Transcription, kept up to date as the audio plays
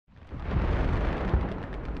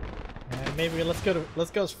maybe let's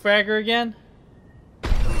go Fragger again.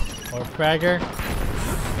 Or Fragger.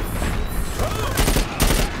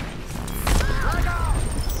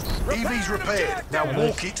 EV's repaired. Now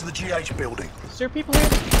walk it to the GH building. Is there people here?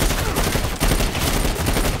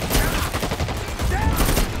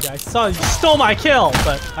 Yeah, I saw you stole my kill,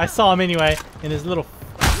 but I saw him anyway in his little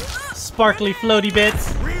sparkly floaty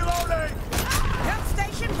bits. Reloading.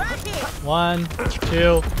 One,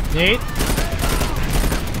 two, Nate.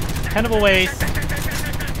 Kind of a waste.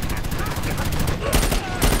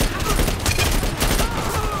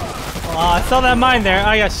 Oh, I saw that mine there.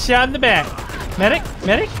 I got shot in the back. Medic?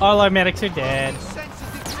 Medic? All our medics are dead.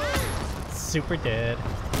 Super dead.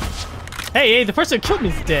 Hey, the person who killed me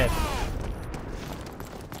is dead.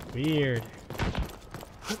 Weird.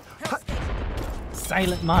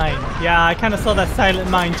 Silent mine. Yeah, I kind of saw that silent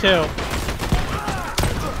mine too.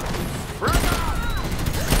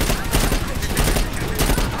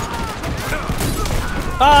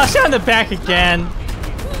 Oh, shot in the back again.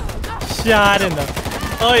 Shot in the...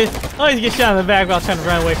 Always get shot in the back while trying to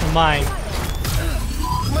run away from mine.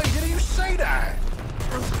 Mate, did you say that?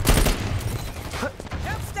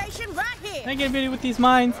 Can I get a video with these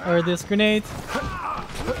mines? Or this grenades? Oh,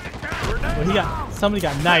 somebody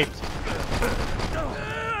got knifed.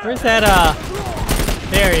 Where's that,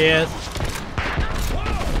 there he is.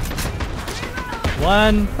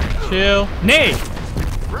 One, two, nay!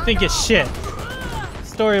 Think it's shit.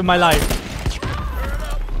 Story of my life.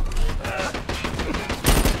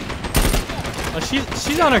 Oh,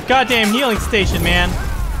 she's on her goddamn healing station, man.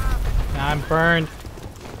 I'm burned.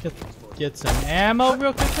 Get some ammo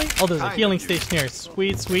real quickly. Oh, there's a healing station here.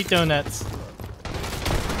 Sweet, sweet donuts.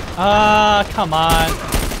 Come on.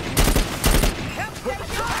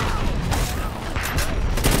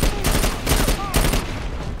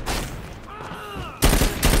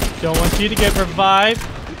 Don't want you to get revived.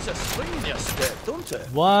 It's a swing you step, don't it?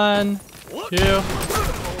 One, two.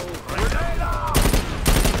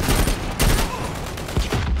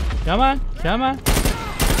 Come on, come on.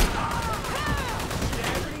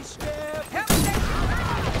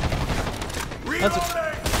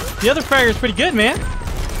 The other Fragger's pretty good, man.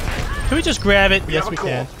 Can we just grab it? Yes, we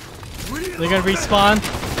can. They're gonna respawn.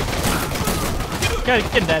 Gotta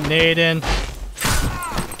get that nade in.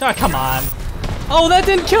 Oh, come on. Oh, that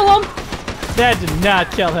didn't kill him. That did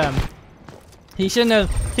not kill him. He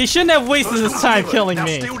shouldn't have wasted his time killing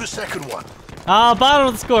me. Now steal the second one. Bottom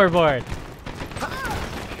of the scoreboard.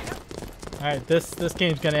 All right, this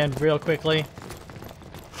game's gonna end real quickly.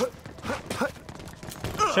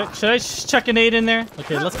 Should I just chuck a nade in there?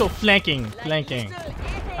 Okay, let's go flanking. Flanking.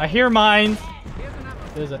 I hear mines.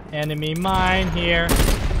 There's an enemy mine here.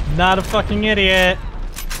 Not a fucking idiot.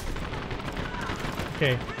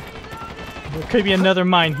 Okay. There could be another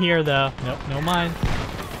mine here, though. Nope, no mine.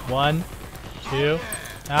 One, two.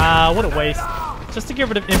 What a waste. Just to get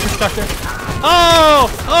rid of infrastructure. Oh!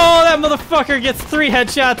 Oh, that motherfucker gets 3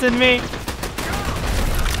 headshots in me.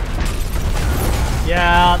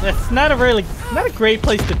 Yeah, that's not a great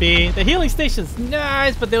place to be. The healing station's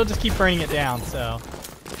nice, but they'll just keep burning it down, so.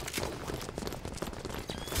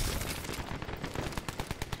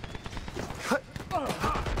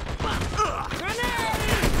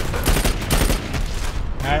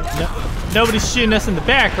 Alright, nobody's shooting us in the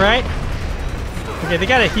back, right? Okay, they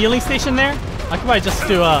got a healing station there? I could probably just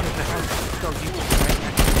do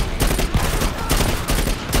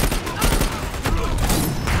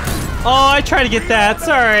Oh, I tried to get that.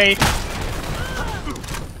 Sorry.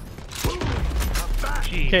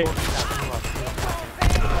 Okay.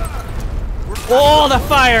 Oh, the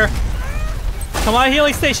fire. Come on,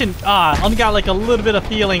 healing station. Only got like a little bit of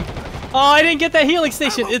healing. Oh, I didn't get that healing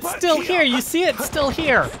station. It's still here. You see it? It's still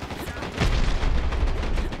here.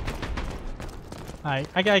 Alright,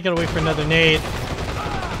 I gotta get away for another nade.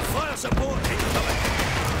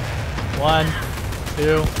 One,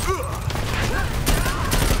 two.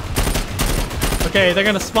 Okay, they're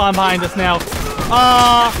gonna spawn behind us now.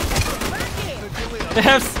 They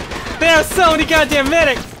have so many goddamn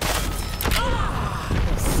medics.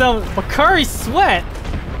 So Bakari Sweat.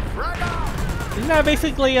 Isn't that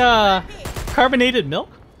basically carbonated milk?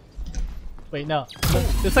 Wait, no.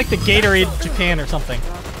 It's like the Gatorade of Japan or something.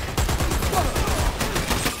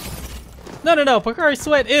 No. Bakari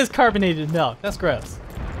Sweat is carbonated milk. That's gross.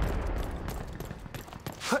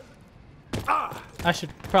 I should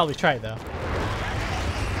probably try it though.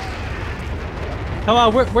 Come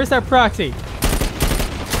on, where's that proxy?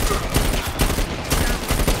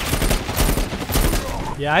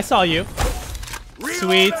 Yeah, I saw you.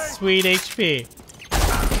 Sweet, sweet HP.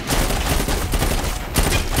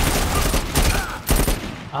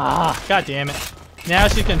 God damn it. Now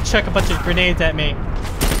she can chuck a bunch of grenades at me.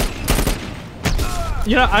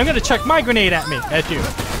 You know, I'm gonna chuck my grenade at me, at you.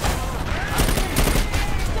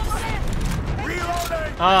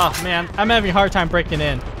 Oh man, I'm having a hard time breaking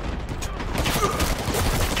in.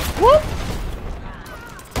 Whoop!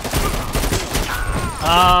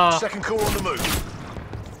 Second core on the move.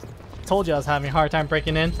 Told you I was having a hard time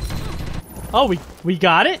breaking in. Oh, we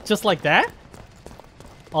got it? Just like that?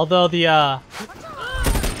 Although the,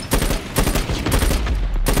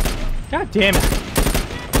 God damn it.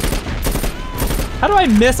 How do I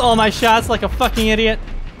miss all my shots like a fucking idiot?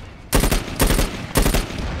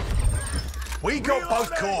 We got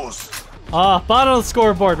both cores. Bottom of the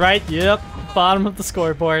scoreboard, right? Yep, bottom of the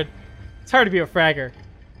scoreboard. It's hard to be a fragger.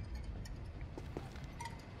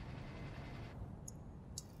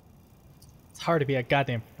 It's hard to be a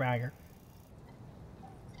goddamn fragger.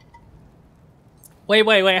 Wait.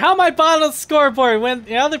 How am I bottom of the scoreboard when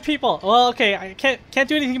the other people? Well, okay, I can't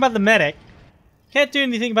do anything about the medic. Can't do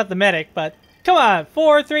anything about the medic, but come on,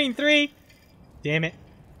 4, 3, and 3. Damn it.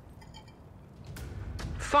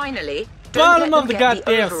 Finally, bottom of the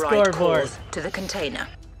goddamn scoreboard to the container.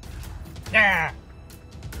 Yeah.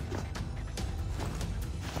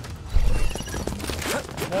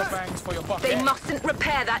 More bangs for your buck. They mustn't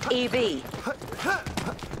repair that EV.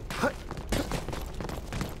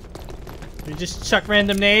 You just chuck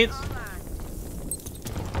random nades.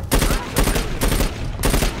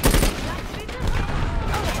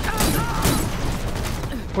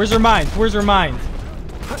 Where's her mind? Where's her mind?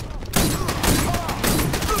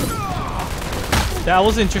 That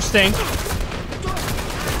was interesting.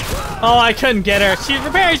 Oh, I couldn't get her. She's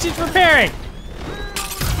repairing. She's repairing.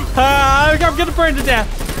 I'm gonna burn to death.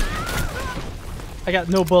 I got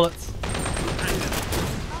no bullets.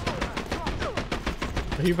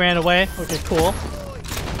 He ran away. Okay, cool.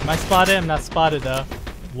 Am I spotted? I'm not spotted though.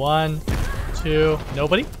 1, 2.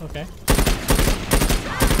 Nobody? Okay.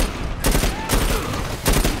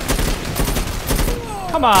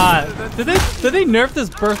 Come on. Did they nerf this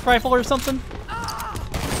burst rifle or something?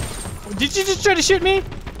 Did you just try to shoot me?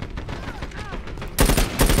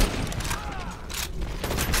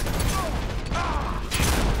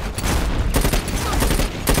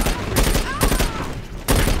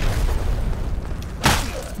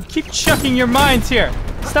 Keep chucking your mines here.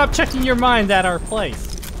 Stop chucking your mines at our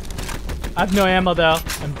place. I have no ammo though.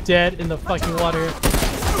 I'm dead in the fucking water.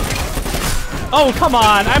 Oh, come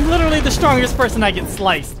on. I'm literally the strongest person. I get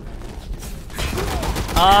sliced.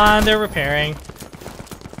 And they're repairing.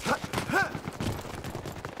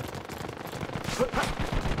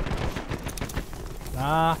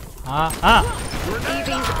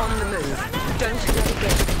 EV's on the move. Don't let it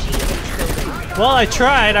get to the GH building. Well, I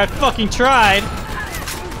tried. I fucking tried.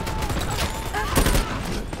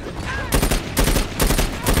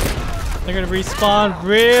 They're gonna respawn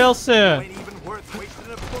real soon.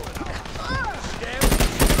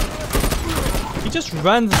 He just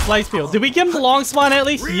runs the slice field. Did we give him the long spawn at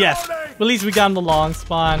least? Yes. At least we got him the long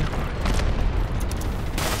spawn.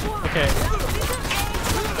 Okay.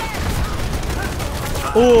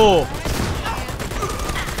 Ooh.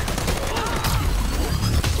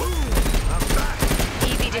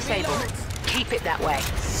 EV disabled. Keep it that way.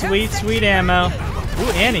 Sweet, sweet ammo.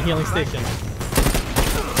 Ooh, and a healing station.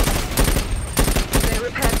 They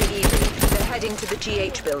repaired the EV. They're heading to the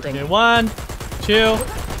GH building. Okay, 1, 2.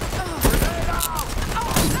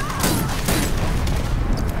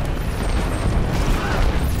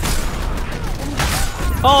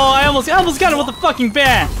 Oh, I almost got him with the fucking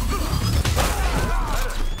bat.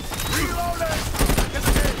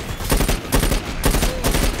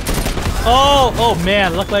 Oh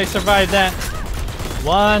man, luckily I survived that.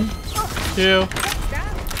 1, 2.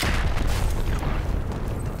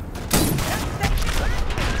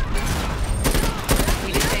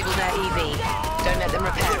 We disabled their EV. Don't let them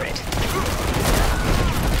repair it.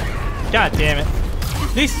 God damn it.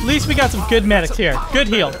 At least we got some good medics here. Good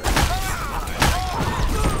heal.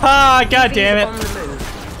 Ah, god damn it. On the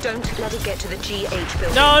move. Don't let it get to the GH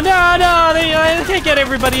building. No, they can't get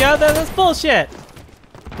everybody out. That's bullshit.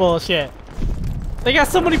 Bullshit. They got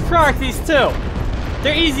so many proxies too.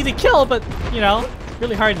 They're easy to kill, but, you know,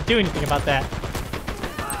 really hard to do anything about that.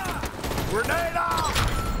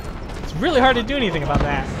 It's really hard to do anything about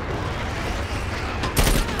that.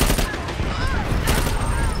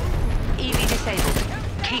 EV disabled.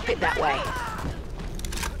 Keep it that way.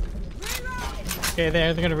 Okay,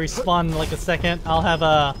 they're gonna respawn in like a second. I'll have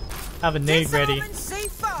a nade ready.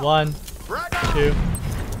 1, 2.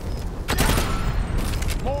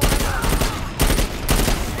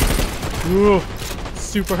 Ooh,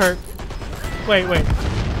 super hurt. Wait.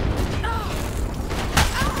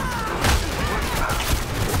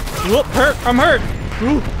 Whoop, hurt. I'm hurt.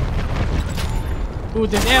 Ooh. Ooh,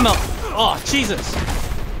 there's ammo. Oh, Jesus.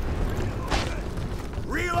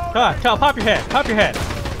 Come on, Cal, pop your head. Pop your head.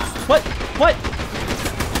 What? What?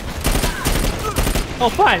 Oh,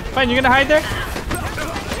 fine. Fine, you're gonna hide there?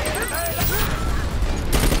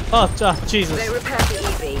 Oh, Jesus. They repaired the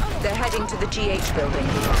EV. They're heading to the GH building.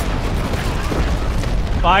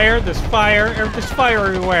 Fire, there's fire. There's fire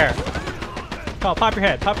everywhere. Cal, pop your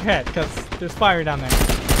head, because there's fire down there.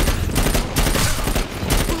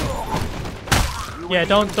 Yeah,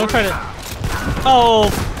 don't try to... Oh,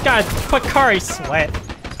 God, Picari sweat.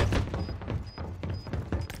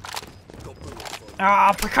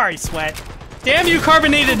 Ah, Picari sweat. Damn you,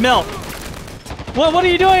 carbonated milk. What are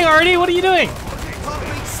you doing, Artie? What are you doing?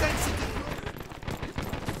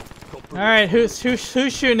 All right, who's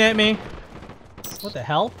shooting at me? What the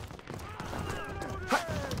hell?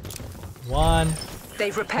 One.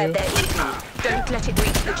 They've repaired their EV. Don't let it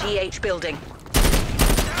reach the GH building.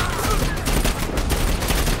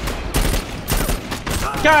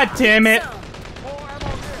 God damn it!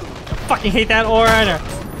 Fucking hate that order.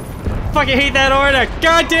 Fucking hate that order.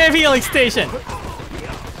 Goddamn healing station.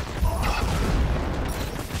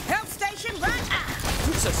 Help station right now.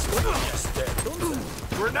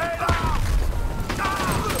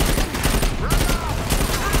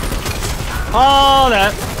 Oh,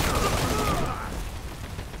 that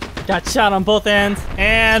got shot on both ends,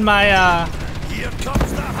 and my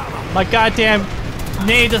goddamn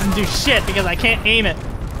nade doesn't do shit because I can't aim it.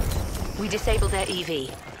 We disabled their EV.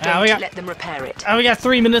 Ah, Don't let them repair it. Oh, we got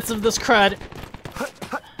 3 minutes of this crud.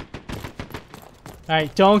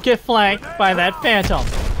 Alright, don't get flanked by that phantom.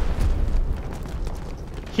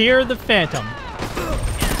 Hear the phantom.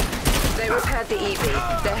 They repaired the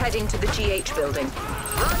EV. They're heading to the GH building.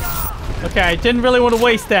 Okay, I didn't really want to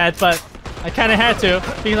waste that, but I kind of had to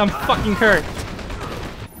because I'm fucking hurt.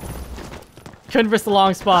 Couldn't risk the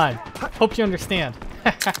long spawn. Hope you understand.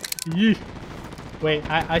 Yee. Wait,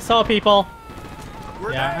 I saw people.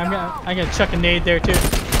 Yeah, I'm gonna chuck a nade there too.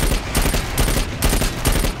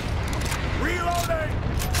 Reloading.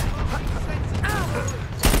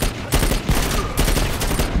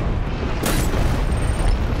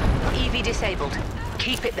 EV disabled.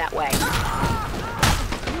 Keep it that way.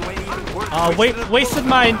 Wasted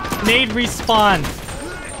my nade respawn.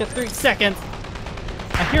 Get 3 seconds.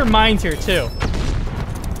 I hear mines here too.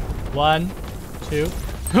 1, 2.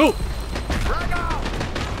 Who?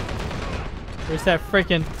 Where's that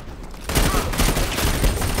freaking?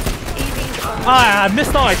 Ah, I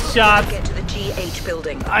missed all my shots. Get to the GH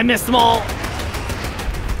building. I missed them all.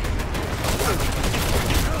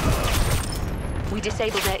 We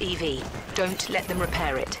disabled their EV. Don't let them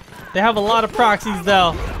repair it. They have a lot of proxies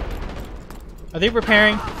though. Are they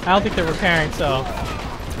repairing? I don't think they're repairing, so.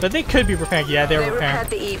 But they could be repairing. Yeah, they're repairing.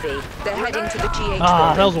 They repaired the EV. They're heading to the GH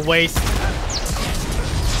Ah, that building. was a waste.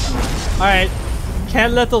 Alright.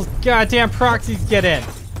 Can't let those goddamn proxies get in.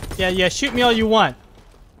 Yeah, shoot me all you want.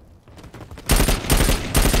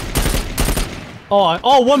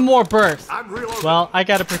 Oh, one more burst. Well, I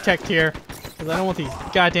gotta protect here. Because I don't want these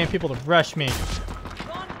goddamn people to rush me.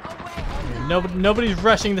 Nobody's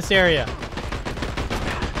rushing this area.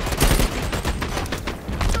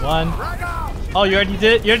 1. Oh, you already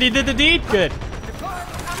did it? You already did the deed? Good.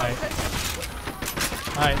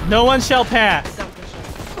 Alright, no one shall pass.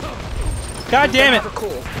 God damn it.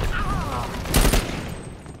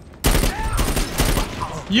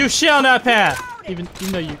 You shall not pass. Even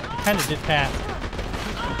though you kind of did pass.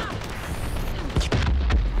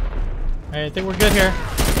 Alright, I think we're good here.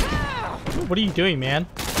 What are you doing, man?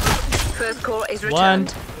 First core is 1,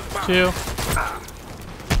 returned. 2.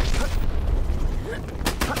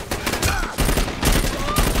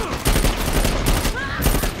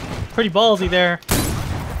 Pretty ballsy there.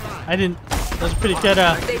 I didn't. That was pretty good.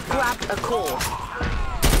 They've grabbed a core.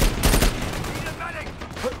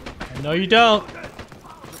 No, you don't.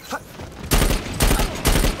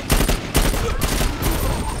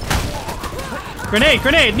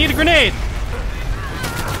 Grenade! Need a grenade!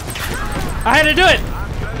 I had to do it.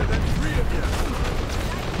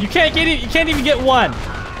 You can't get it. You can't even get one.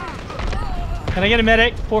 Can I get a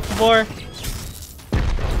medic, por favor?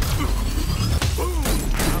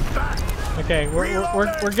 Okay,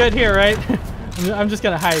 we're good here, right? I'm just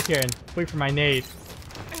gonna hide here and wait for my nade.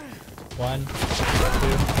 1, 2.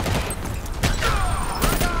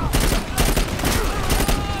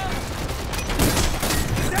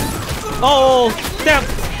 Oh, that!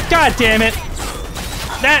 God damn it!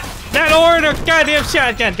 That order, goddamn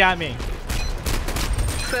shotgun got me.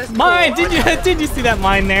 Mine! Did you see that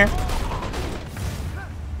mine there?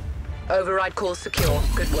 Override core secure.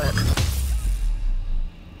 Good work.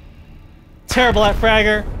 terrible at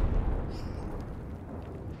Fragger.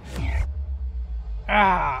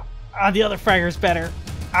 The other Fragger's better.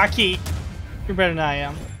 Aki, you're better than I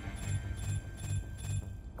am.